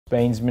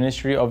Spain's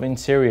Ministry of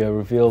Interior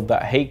revealed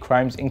that hate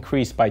crimes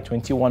increased by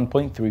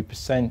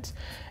 21.3%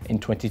 in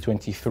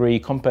 2023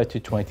 compared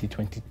to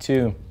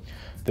 2022.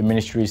 The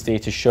ministry's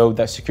data showed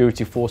that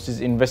security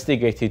forces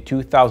investigated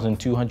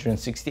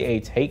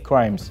 2,268 hate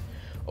crimes.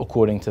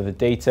 According to the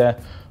data,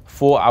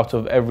 4 out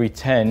of every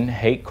 10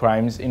 hate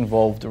crimes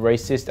involved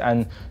racist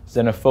and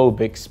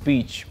xenophobic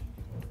speech,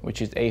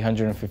 which is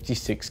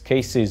 856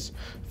 cases,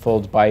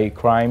 followed by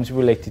crimes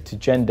related to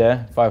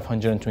gender,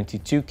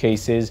 522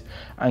 cases,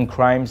 and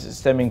crimes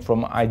stemming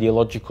from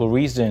ideological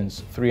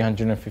reasons,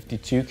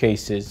 352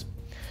 cases.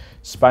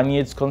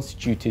 Spaniards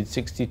constituted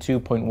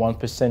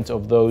 62.1%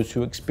 of those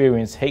who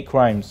experienced hate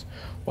crimes,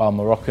 while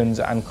Moroccans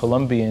and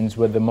Colombians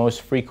were the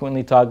most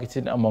frequently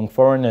targeted among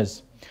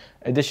foreigners.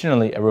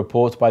 Additionally, a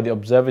report by the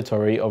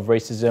Observatory of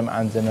Racism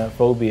and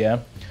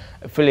Xenophobia,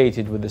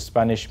 affiliated with the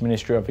Spanish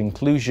Ministry of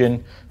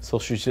Inclusion,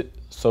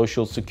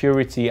 Social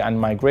Security and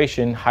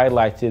Migration,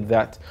 highlighted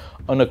that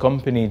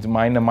unaccompanied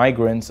minor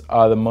migrants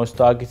are the most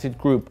targeted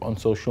group on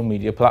social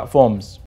media platforms.